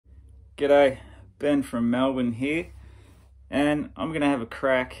G'day, Ben from Melbourne here, and I'm going to have a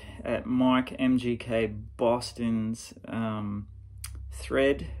crack at Mike MGK Boston's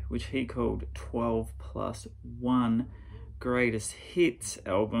thread, which he called 12+1 Greatest Hits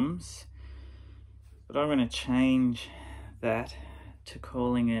albums. But I'm going to change that to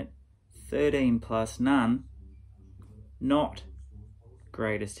calling it 13+none, not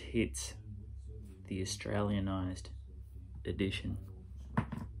Greatest Hits, the Australian-ised edition.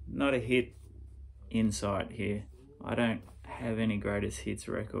 Not a hit in sight here. I don't have any greatest hits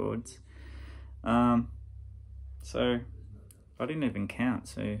records. So I didn't even count,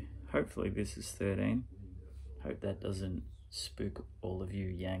 so hopefully this is 13. Hope that doesn't spook all of you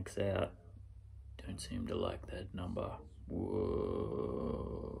Yanks out. Don't seem to like that number.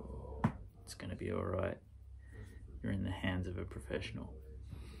 Whoa. It's gonna be all right. You're in the hands of a professional.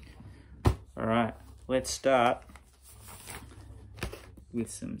 All right, let's start with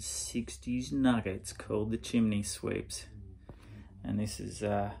some 60s nuggets called the Chimney Sweeps. And this is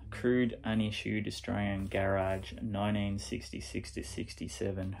crude, unissued Australian garage 1966 to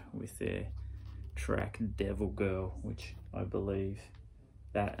 67 with their track Devil Girl, which I believe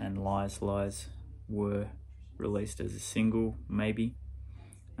that and Lies Lies were released as a single, maybe.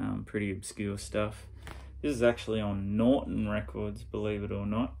 Pretty obscure stuff. This is actually on Norton Records, believe it or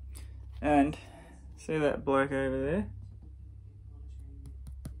not. And see that bloke over there?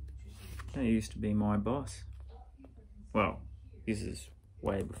 That used to be my boss. Well, this is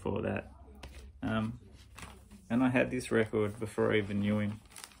way before that. And I had this record before I even knew him.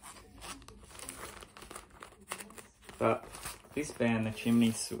 But this band, the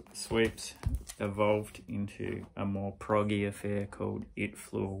Chimney Sweeps, evolved into a more proggy affair called It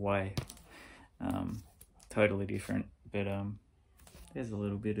Flew Away. Totally different, but there's a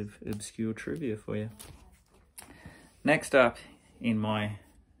little bit of obscure trivia for you. Next up in my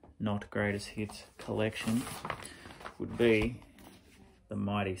not greatest hits collection would be the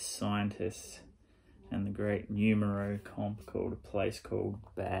Mighty Scientists and the great numero comp called A Place Called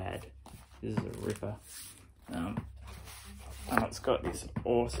Bad. This is a ripper. It's got this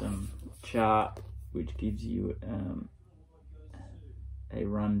awesome chart which gives you a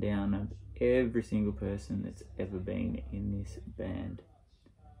rundown of every single person that's ever been in this band.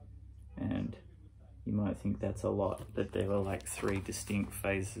 And you might think that's a lot, but there were like 3 distinct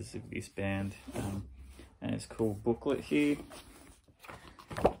phases of this band. And it's a cool booklet here.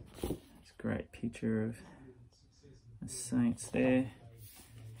 It's a great picture of the Saints there.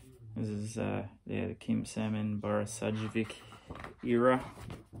 This is the Kim Salmon, Boris Sajovic era.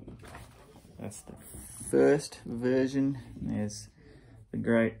 That's the first version. There's the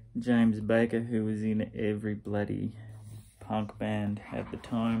great James Baker, who was in every bloody punk band at the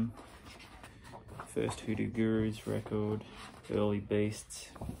time. First Hoodoo Gurus record, Early Beasts.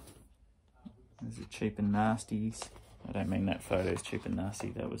 There's the Cheap and Nasties. I don't mean that photo's cheap and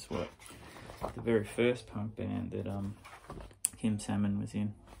nasty. That was what the very first punk band that Kim Salmon was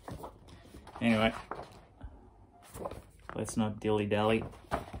in. Anyway, let's not dilly dally.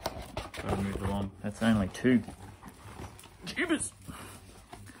 Gotta move along. That's only 2. Jeebus!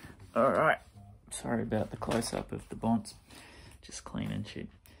 All right. Sorry about the close-up of the bonds. Just cleaning shit.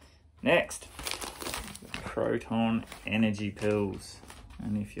 Next. Proton Energy Pills.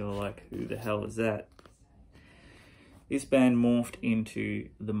 And if you're like, who the hell is that? This band morphed into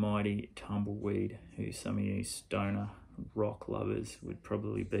the Mighty Tumbleweed, who some of you stoner rock lovers would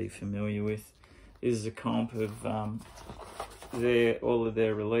probably be familiar with. This is a comp of all of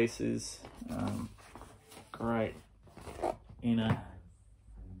their releases. Great inner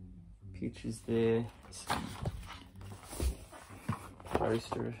pictures there. Some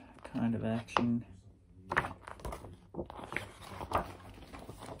poster kind of action.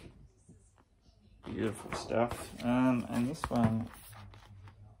 Beautiful stuff. And this one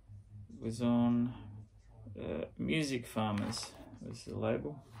was on Music Farmers was the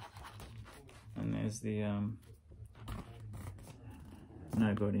label. And there's the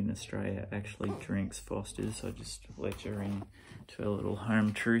nobody in Australia actually drinks Foster's. I just let you in to a little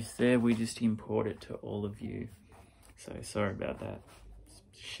home truth there. We just import it to all of you. So sorry about that. It's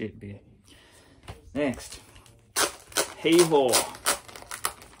shit beer. Next. Hee-haw.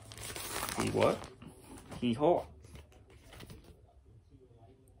 He what? Hee-haw.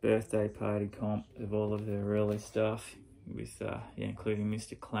 Birthday party comp of all of their early stuff with, including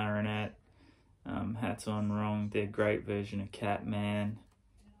Mr. Clarinet, Hats On Wrong, their great version of Catman.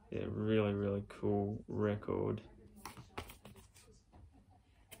 They're really, really cool record.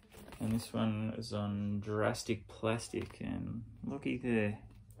 And this one is on Drastic Plastic, and looky there,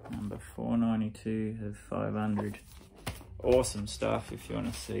 number 492 of 500. awesome stuff if you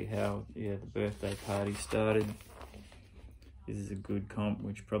want to see how, yeah, the birthday party started. This is a good comp,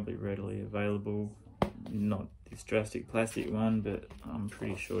 which probably readily available. Not this drastic plastic one, but I'm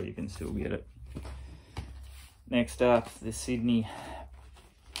pretty sure you can still get it. Next up, the Sydney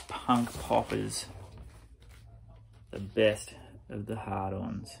Punk Poppers. The best of the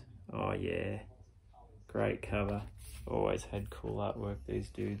hard-ons. Oh yeah, great cover. Always had cool artwork, these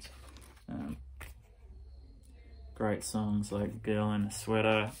dudes. Great songs like Girl in a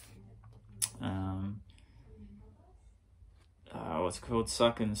Sweater. What's it called?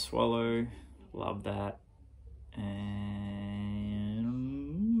 Suck and Swallow. Love that. And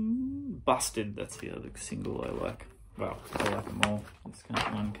Busted, that's the other single I like. Well, I like them all. This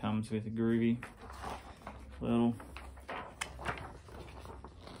one comes with a groovy little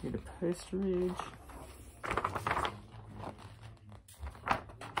bit of posterage.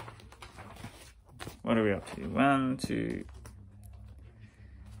 What are we up to? 1, 2,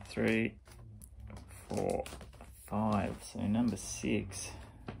 3, 4, 5. So number 6.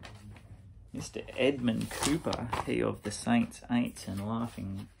 Mr. Edmund Cooper, he of the Saints, Ain'ts and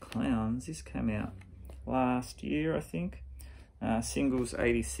Laughing Clowns. This came out last year, I think. Singles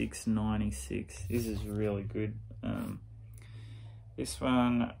 86.96. This is really good. This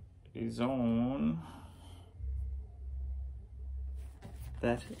one is on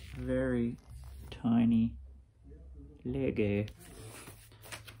that very tiny Lego.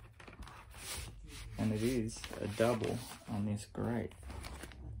 And it is a double on this great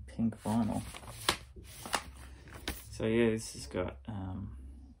pink vinyl. So yeah, this has got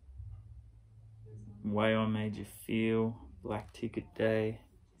Way I Made You Feel, Black Ticket Day,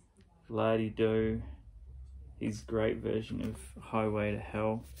 La-Di-Do, his great version of Highway to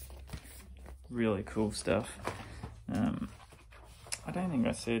Hell. Really cool stuff. I don't think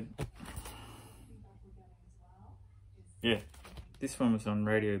I said, yeah, this one was on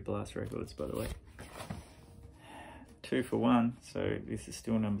Radio Blast Records, by the way. 2 for 1, so this is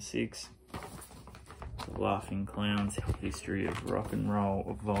still number 6. The Laughing Clowns, History of Rock and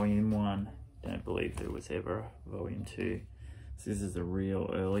Roll, Volume 1. Don't believe there was ever a Volume 2. So this is the real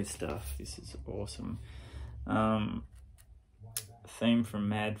early stuff. This is awesome. Theme from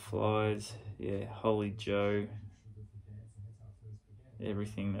Mad Flies, yeah, Holy Joe.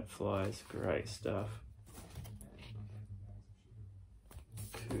 Everything That Flies, great stuff.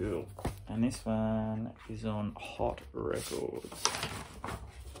 Cool. And this one is on Hot Records.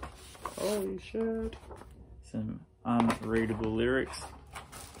 Holy shit. Some unreadable lyrics.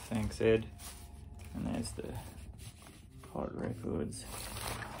 Thanks, Ed. And there's the Hot Records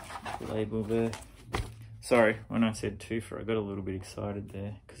label there. Sorry, when I said twofer, I got a little bit excited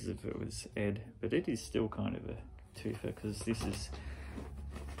there because if it was Ed, but it is still kind of a twofer because this is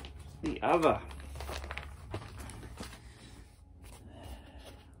the other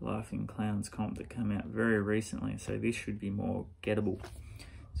Laughing Clowns comp that came out very recently, so this should be more gettable.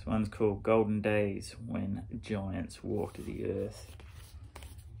 This one's called Golden Days, When Giants Walked the Earth.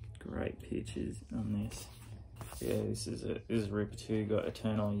 Great pictures on this. Yeah, this is Ripper 2. Got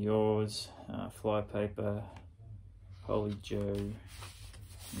Eternally Yours, Flypaper, Holy Joe. And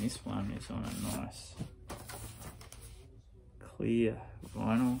this one is on a nice clear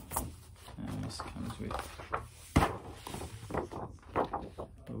vinyl, and this comes with a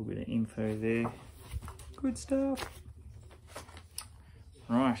little bit of info there. Good stuff.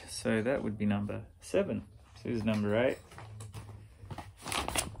 Right, so that would be number 7. So this is number 8.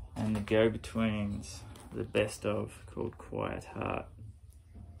 And the Go-Betweens, the best of, called Quiet Heart.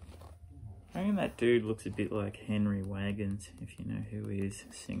 I reckon that dude looks a bit like Henry Wagons, if you know who he is,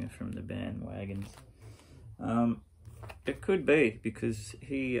 singer from the band Wagons. It could be, because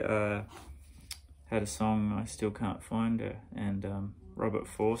he had a song I Still Can't Find Her, and Robert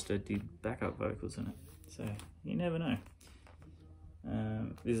Forster did backup vocals in it, so you never know.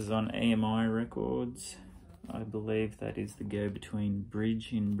 This is on EMI Records. I believe that is the Go-Between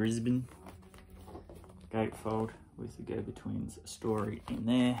Bridge in Brisbane. Gatefold with the Go-Betweens story in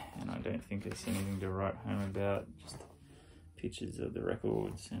there, and I don't think there's anything to write home about, just pictures of the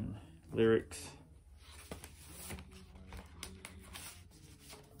records and lyrics.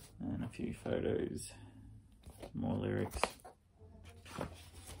 And a few photos, more lyrics.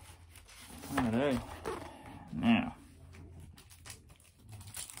 Righto. Now,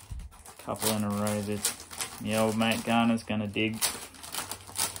 a couple in a row that the old mate Garner's gonna dig.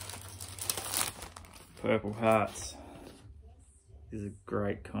 Purple Hearts. This is a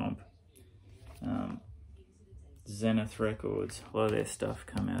great comp. Zenith Records, a lot of their stuff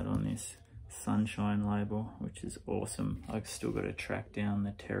come out on this Sunshine label, which is awesome. I've still got to track down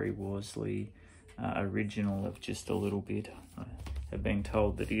the Terry Worsley original of just a little bit. I have been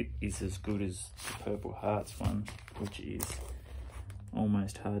told that it is as good as the Purple Hearts one, which is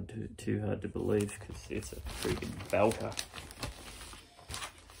almost too hard to believe because it's a freaking belter.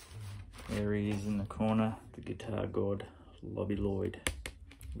 There he is in the corner, the guitar god, Lobby Lloyd.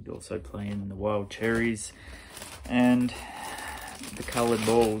 We'd also play in the Wild Cherries and the Coloured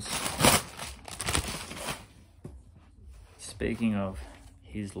Balls. Speaking of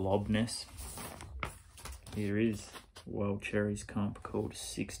his lobness, here is Wild Cherries comp called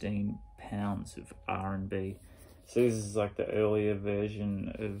 16 Pounds of R&B. So this is like the earlier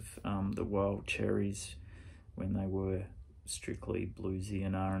version of the Wild Cherries when they were strictly bluesy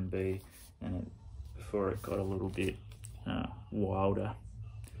and R&B, and before it got a little bit wilder.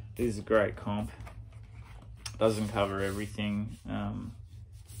 This is a great comp. Doesn't cover everything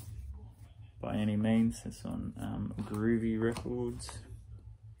by any means. It's on Groovy Records.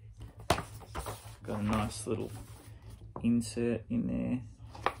 Got a nice little insert in there.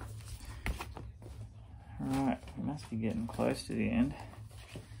 Alright, we must be getting close to the end.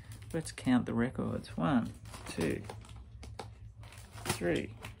 Let's count the records. 1, 2,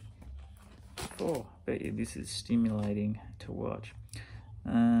 3, 4. Bet you this is stimulating to watch.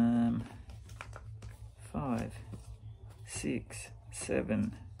 5, 6,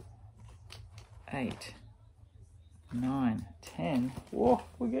 7, 8, 9, 10. Whoa,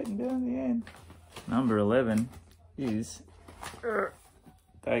 we're getting down the end. Number 11 is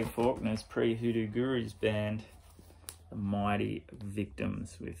Dave Faulkner's pre-Hoodoo Gurus band, the Mighty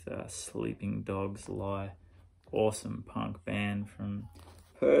Victims, with Sleeping Dogs Lie. Awesome punk band from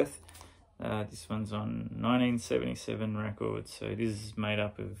Perth. This one's on 1977 records, so this is made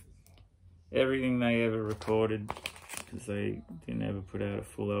up of everything they ever recorded, because they didn't ever put out a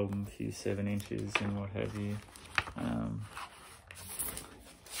full album, a few 7-inches and what have you.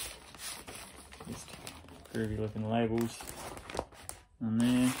 Just groovy looking labels on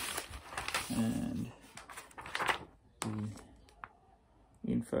there, and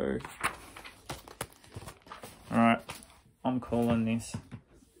the info. Alright, I'm calling this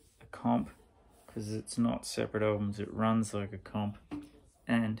a comp because it's not separate albums, it runs like a comp,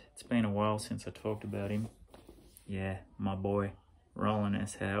 and it's been a while since I talked about him. Yeah, my boy, Roland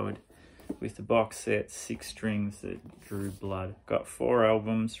S. Howard, with the box set 6 strings that drew blood. Got 4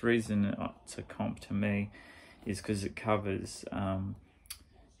 albums. Reason it's a comp to me is because it covers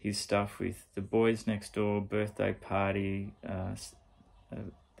his stuff with The Boys Next Door, Birthday Party,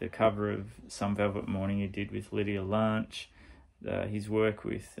 the cover of Some Velvet Morning he did with Lydia Lunch, his work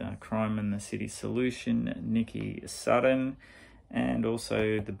with Crime and the City Solution, Nikki Sutton, and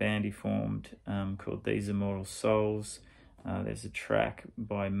also the band he formed called These Immortal Souls. There's a track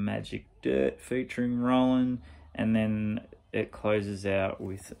by Magic Dirt featuring Roland, and then it closes out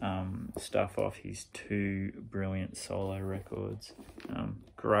with stuff off his 2 brilliant solo records.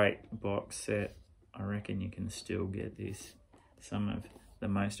 Great box set. I reckon you can still get this. Some of the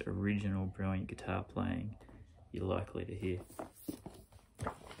most original brilliant guitar playing you're likely to hear,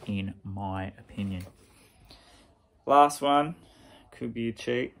 in my opinion. Last one could be a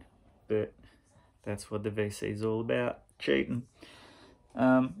cheat, but that's what the VC is all about, cheating.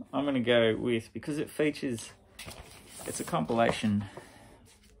 I'm going to go with, because it features, it's a compilation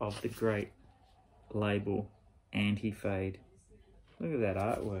of the great label Anti-Fade. Look at that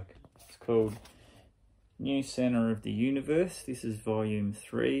artwork. It's called New Center of the Universe. This is volume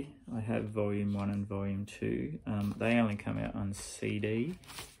 3. I have volume 1 and volume 2. They only come out on CD.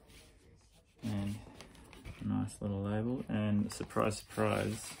 And a nice little label. And surprise,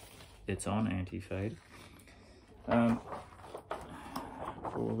 surprise, it's on Anti-Fade.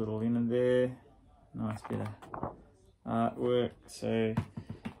 Cool little inner there. Nice bit of artwork. So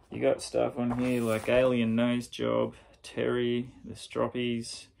you got stuff on here like Alien Nose Job, Terry, the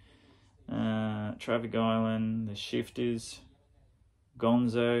Stroppies, Traffic Island, the Shifters,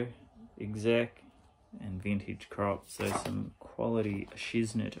 Gonzo, Exec, and Vintage Crop. So some quality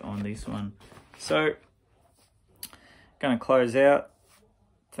shiznit on this one. So, gonna close out.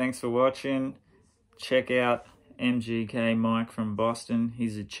 Thanks for watching. Check out MGK Mike from Boston.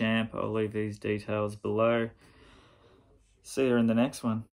 He's a champ. I'll leave these details below. See you in the next one.